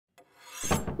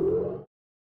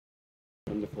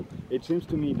wonderful. It seems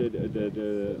to me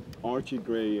that Archie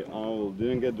Gray Owl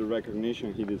didn't get the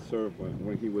recognition he deserved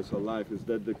when he was alive. Is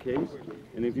that the case?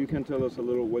 And if you can tell us a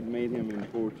little what made him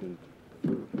important.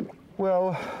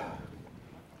 Well,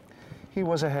 he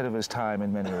was ahead of his time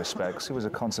in many respects. He was a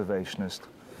conservationist.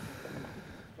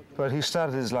 But he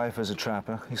started his life as a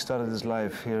trapper. He started his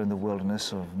life here in the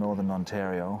wilderness of northern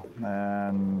Ontario,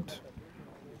 and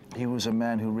he was a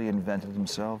man who reinvented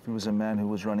himself. He was a man who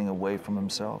was running away from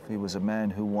himself. He was a man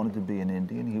who wanted to be an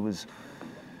Indian.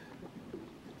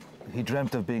 He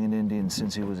dreamt of being an Indian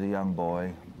since he was a young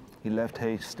boy. He left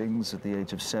Hastings at the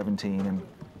age of 17 and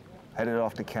headed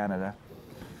off to Canada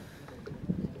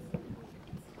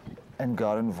and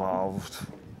got involved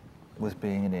with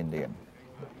being an Indian.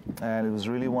 And it was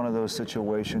really one of those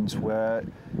situations where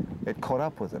it caught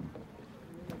up with him.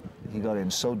 He got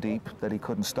in so deep that he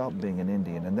couldn't stop being an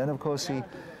Indian. And then, of course,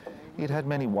 he'd had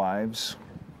many wives,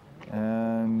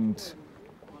 and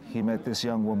he met this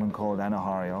young woman called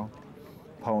Anahario,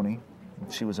 Pony.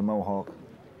 She was a Mohawk,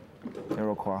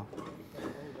 Iroquois.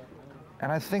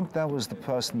 And I think that was the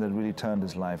person that really turned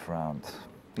his life around.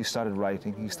 He started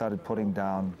writing, he started putting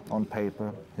down on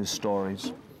paper his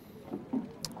stories.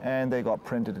 And they got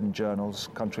printed in journals,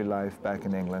 Country Life back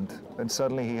in England. And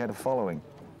suddenly he had a following.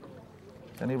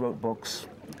 Then he wrote books.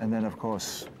 And then, of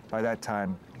course, by that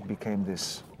time, he became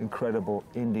this incredible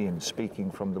Indian speaking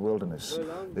from the wilderness,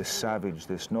 this savage,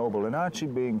 this noble. And Archie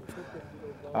being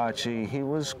Archie, he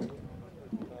was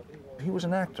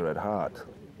an actor at heart.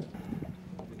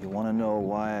 You want to know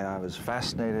why I was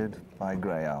fascinated by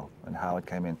Grey Owl and how it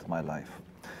came into my life?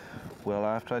 Well,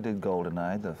 after I did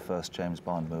GoldenEye, the first James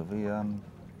Bond movie,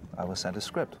 I was sent a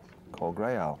script called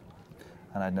Grey Owl.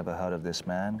 And I'd never heard of this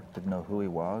man, didn't know who he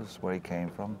was, where he came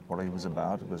from, what he was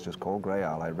about. It was just called Grey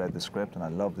Owl. I read the script and I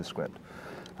loved the script.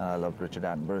 And I loved Richard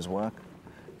Attenborough's work.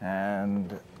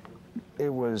 And it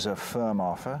was a firm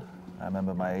offer. I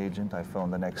remember my agent, I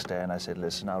phoned the next day and I said,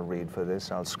 listen, I'll read for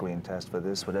this, I'll screen test for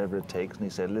this, whatever it takes. And he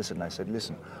said, listen. I said,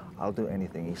 listen, I'll do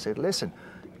anything. He said, listen.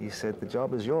 He said, the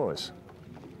job is yours.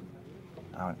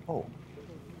 I went, oh,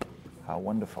 how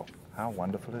wonderful. How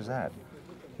wonderful is that?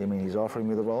 You mean he's offering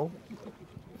me the role?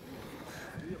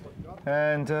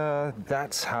 And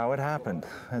that's how it happened.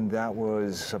 And that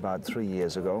was about 3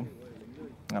 years ago.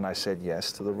 And I said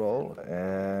yes to the role.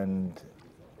 And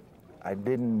I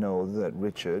didn't know that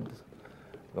Richard,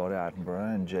 Lord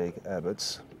Attenborough, and Jake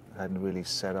Ebbets hadn't really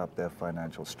set up their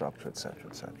financial structure, et cetera,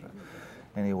 et cetera.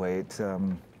 Anyway, it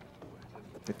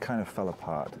kind of fell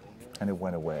apart, and it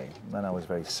went away. And I was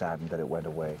very saddened that it went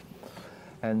away.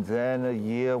 And then a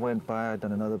year went by, I'd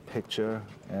done another picture,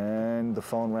 and the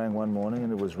phone rang one morning,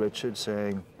 and it was Richard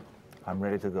saying, I'm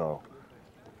ready to go.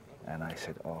 And I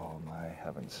said, oh, my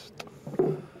heavens.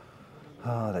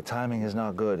 Oh, the timing is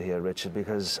not good here, Richard,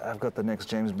 because I've got the next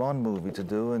James Bond movie to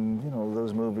do, and, you know,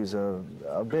 those movies are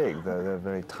big. They're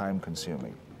very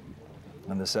time-consuming.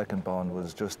 And the second Bond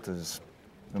was just as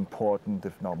important,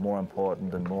 if not more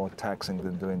important, and more taxing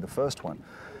than doing the first one.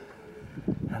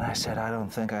 And I said, I don't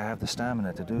think I have the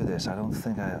stamina to do this. I don't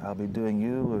think I'll be doing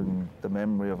you and the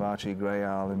memory of Archie Grey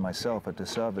Owl and myself a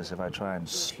disservice if I try and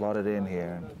slot it in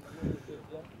here.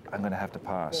 I'm going to have to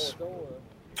pass.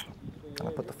 And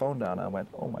I put the phone down. I went,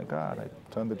 oh, my God. I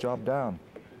turned the job down.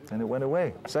 And it went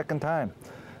away. Second time.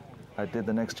 I did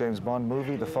the next James Bond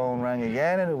movie. The phone rang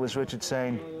again, and it was Richard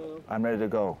saying, I'm ready to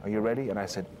go. Are you ready? And I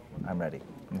said, I'm ready.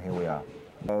 And here we are.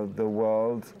 The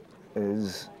world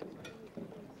is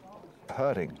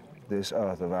hurting. This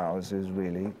Earth of ours is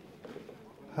really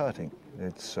hurting.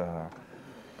 It's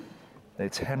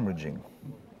hemorrhaging.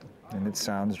 And it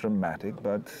sounds dramatic,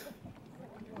 but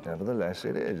nevertheless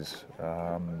it is.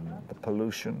 The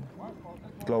pollution,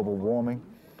 global warming,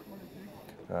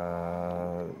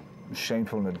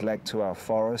 shameful neglect to our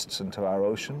forests and to our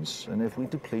oceans, and if we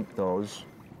deplete those,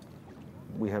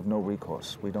 we have no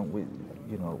recourse. You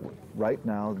know, right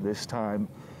now, this time,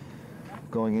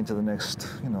 going into the next,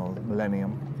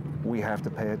 millennium, we have to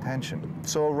pay attention.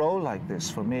 So a role like this,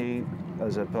 for me,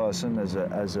 as a person, as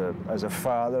a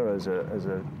father, as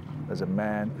a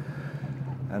man,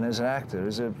 and as an actor,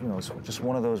 it's just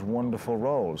one of those wonderful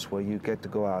roles where you get to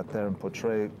go out there and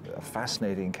portray a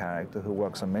fascinating character who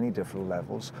works on many different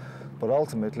levels, but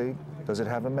ultimately, does it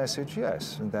have a message?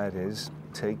 Yes, and that is,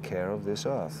 take care of this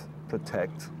Earth.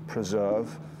 Protect,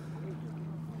 preserve.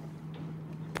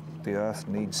 The Earth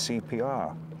needs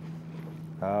CPR.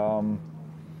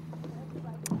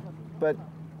 But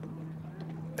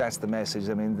that's the message.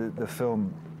 I mean, the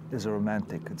film is a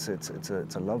romantic. It's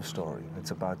a love story.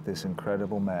 It's about this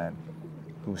incredible man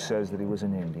who says that he was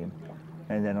an Indian,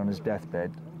 and then on his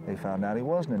deathbed, they found out he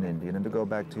wasn't an Indian. And to go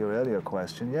back to your earlier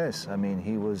question, yes, I mean,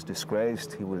 he was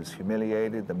disgraced, he was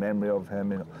humiliated, the memory of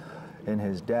him in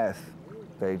his death,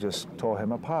 they just tore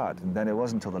him apart. And then it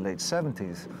wasn't until the late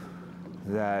 70s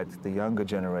that the younger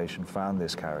generation found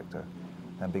this character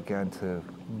and began to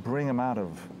bring him out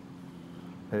of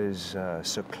his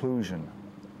seclusion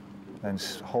and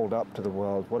hold up to the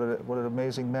world what an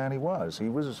amazing man he was. He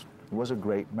was a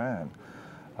great man.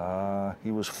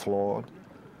 He was flawed.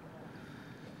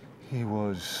 He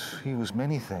was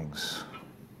many things.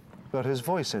 But his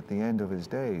voice at the end of his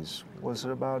days was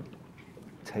about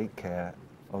take care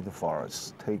of the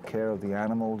forests, take care of the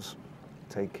animals,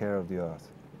 take care of the earth.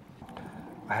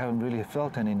 I haven't really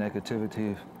felt any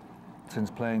negativity since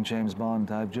playing James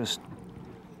Bond. I've just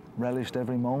relished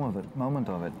every moment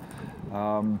of it.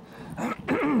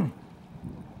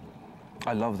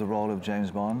 I love the role of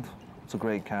James Bond. It's a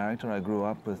great character. I grew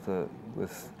up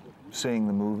with seeing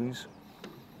the movies.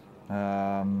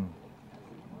 I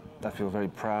feel very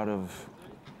proud of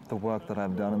the work that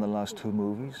I've done in the last 2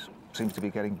 movies. Seems to be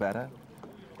getting better,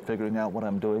 figuring out what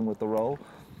I'm doing with the role.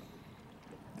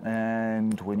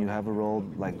 And when you have a role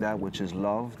like that which is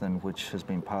loved and which has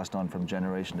been passed on from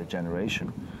generation to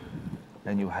generation,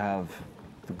 and you have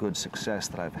the good success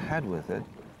that I've had with it,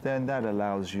 then that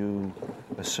allows you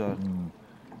it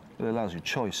allows you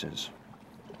choices.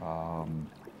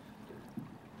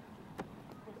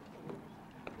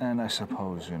 And I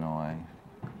suppose, you know, I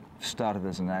started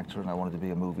as an actor and I wanted to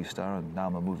be a movie star, and now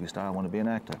I'm a movie star, I want to be an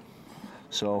actor.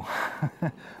 So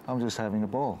I'm just having a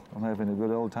ball. I'm having a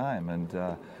good old time. And,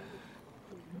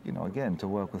 you know, again, to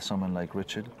work with someone like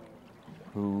Richard,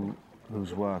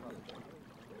 whose work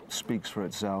speaks for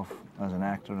itself as an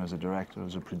actor, as a director,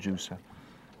 as a producer,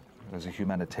 as a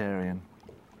humanitarian,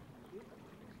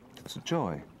 it's a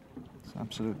joy. It's an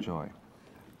absolute joy.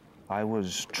 I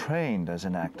was trained as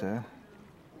an actor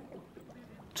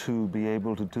to be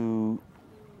able to do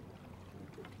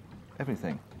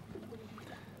everything.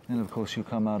 And of course you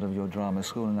come out of your drama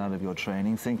school and out of your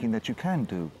training thinking that you can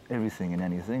do everything and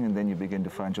anything, and then you begin to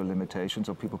find your limitations,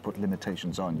 or people put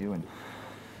limitations on you. And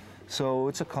so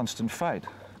it's a constant fight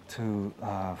to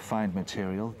find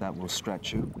material that will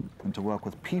stretch you, and to work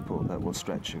with people that will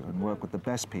stretch you, and work with the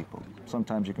best people.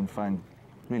 Sometimes you can find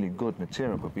really good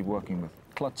material, but be working with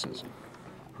klutzes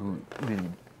who really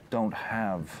don't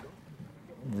have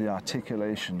the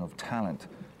articulation of talent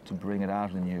to bring it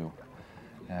out in you.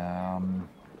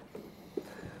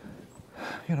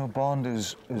 You know, Bond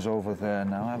is over there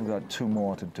now. I've got 2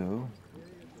 more to do.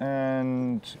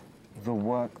 And the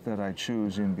work that I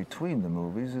choose in between the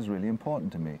movies is really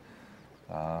important to me.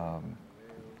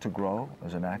 To grow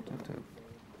as an actor, to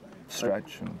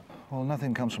stretch. And, well,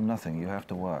 nothing comes from nothing. You have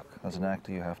to work. As an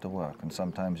actor, you have to work. And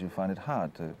sometimes you find it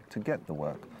hard to get the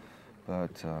work.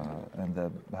 But, and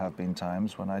there have been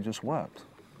times when I just worked.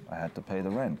 I had to pay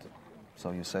the rent. So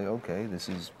you say, okay, this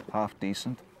is half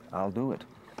decent, I'll do it.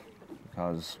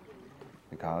 Because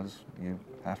you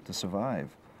have to survive.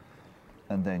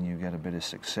 And then you get a bit of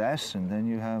success, and then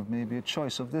you have maybe a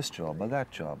choice of this job or that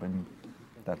job, and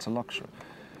that's a luxury.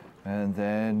 And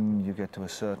then you get to a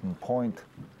certain point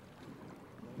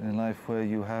in life where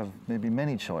you have maybe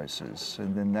many choices,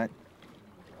 and then that,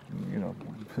 you know,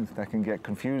 that can get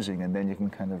confusing, and then you can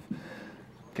kind of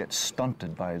get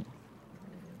stunted by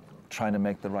trying to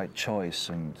make the right choice,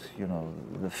 and, you know,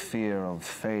 the fear of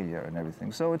failure and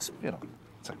everything. So it's, you know,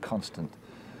 it's a constant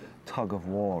tug of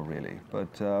war, really.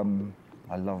 But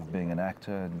I love being an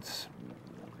actor, and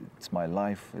it's my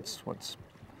life. It's what's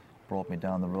brought me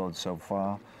down the road so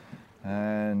far.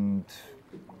 And,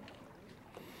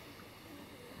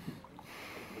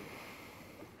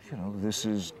 you know, this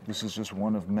is just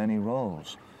one of many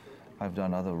roles. I've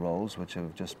done other roles which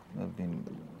have been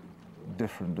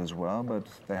different as well, but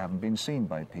they haven't been seen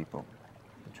by people.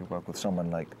 But you work with someone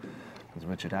like with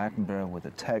Richard Attenborough, with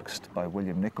a text by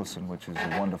William Nicholson, which is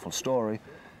a wonderful story,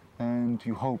 and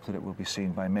you hope that it will be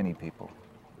seen by many people,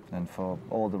 and for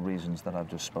all the reasons that I've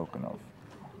just spoken of.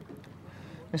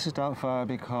 Mrs. Doubtfire,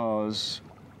 because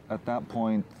at that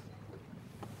point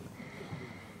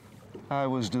I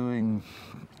was doing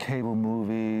cable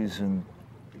movies and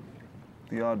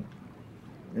the odd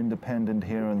independent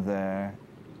here and there,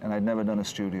 and I'd never done a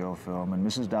studio film, and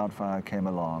Mrs. Doubtfire came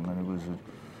along, and it was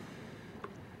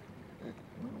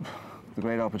the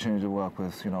great opportunity to work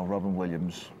with, you know, Robin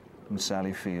Williams and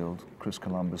Sally Field. Chris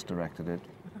Columbus directed it,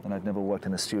 and I'd never worked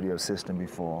in a studio system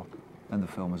before, and the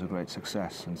film was a great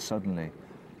success. And suddenly,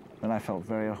 and I felt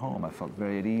very at home, I felt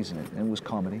very at ease in it. And it was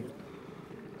comedy,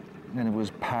 and it was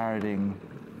parodying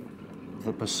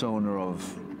the persona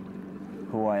of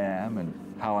who I am and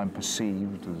how I'm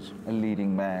perceived as a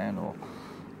leading man, or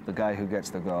the guy who gets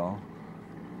the girl.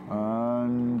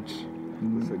 And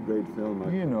It's a great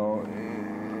film. you know,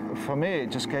 for me,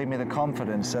 it just gave me the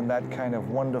confidence and that kind of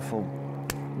wonderful,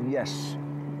 yes,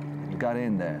 got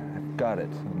in there, I've got it.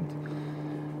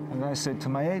 And I said to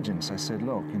my agents, I said,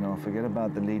 look, you know, forget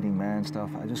about the leading man stuff.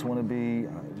 I just want to be,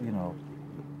 you know,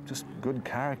 just good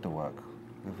character work.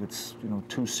 If it's, you know,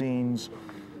 2 scenes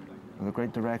with a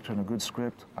great director and a good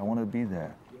script, I want to be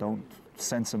there. Don't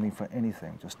censor me for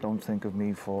anything. Just don't think of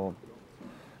me for,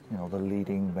 you know, the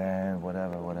leading man,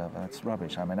 whatever. That's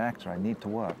rubbish. I'm an actor. I need to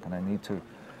work, and I need to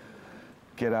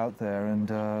get out there and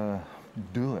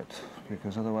do it,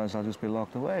 because otherwise I'll just be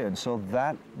locked away. And so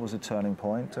that was a turning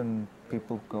point, and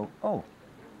people go, oh,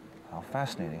 how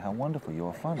fascinating, how wonderful,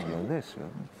 you're funny, you're this.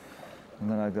 And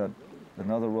then I got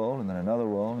another role, and then another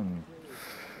role, and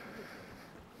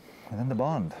then the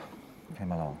Bond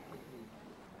came along.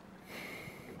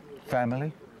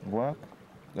 Family, work.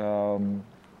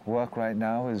 Work right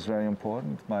now is very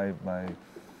important. My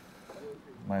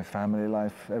family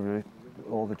life,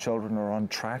 all the children are on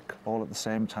track all at the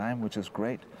same time, which is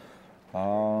great.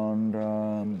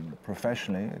 And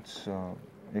professionally,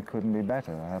 it couldn't be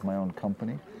better. I have my own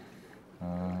company.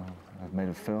 I've made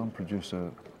a film, produced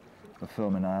a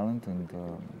film in Ireland, and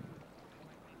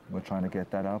we're trying to get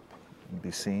that up and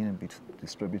be seen and be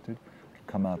distributed. It'll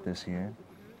come out this year.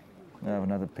 I have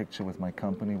another picture with my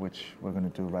company, which we're going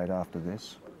to do right after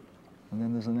this. And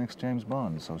then there's the next James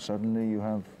Bond. So suddenly you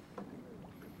have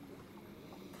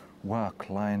work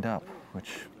lined up,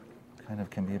 which kind of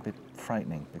can be a bit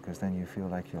frightening, because then you feel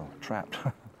like you're trapped.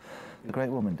 A great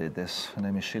woman did this. Her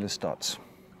name is Sheila Stotts.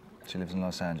 She lives in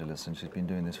Los Angeles, and she's been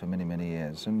doing this for many, many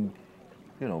years. And,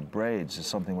 you know, braids is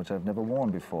something which I've never worn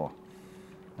before.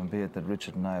 And be it that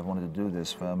Richard and I have wanted to do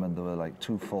this film, and there were like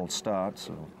 2 false starts,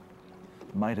 or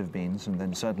might have been, and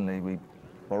then suddenly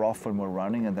we're off and we're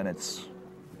running, and then it's,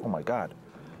 oh my God,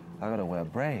 I gotta wear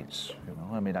braids, you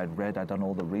know? I mean, I'd done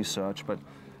all the research, but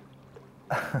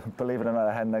believe it or not,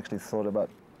 I hadn't actually thought about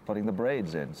putting the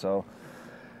braids in. So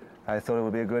I thought it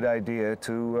would be a good idea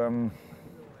to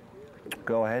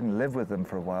go ahead and live with them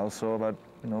for a while. So about,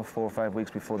 you know, 4 or 5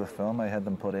 weeks before the film, I had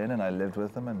them put in, and I lived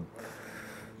with them, and,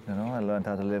 you know, I learned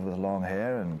how to live with long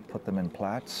hair and put them in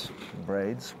plaits,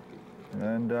 braids,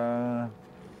 and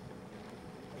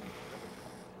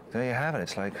there you have it.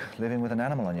 It's like living with an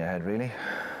animal on your head, really.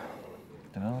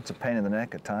 You know, it's a pain in the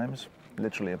neck at times,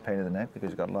 literally a pain in the neck, because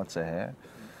you've got lots of hair.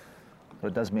 But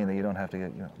it does mean that you don't have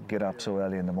to get up so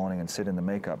early in the morning and sit in the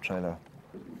makeup trailer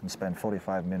and spend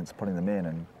 45 minutes putting them in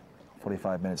and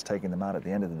 45 minutes taking them out at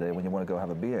the end of the day when you want to go have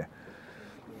a beer.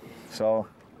 So,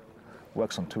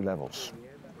 works on 2 levels,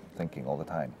 thinking all the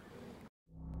time.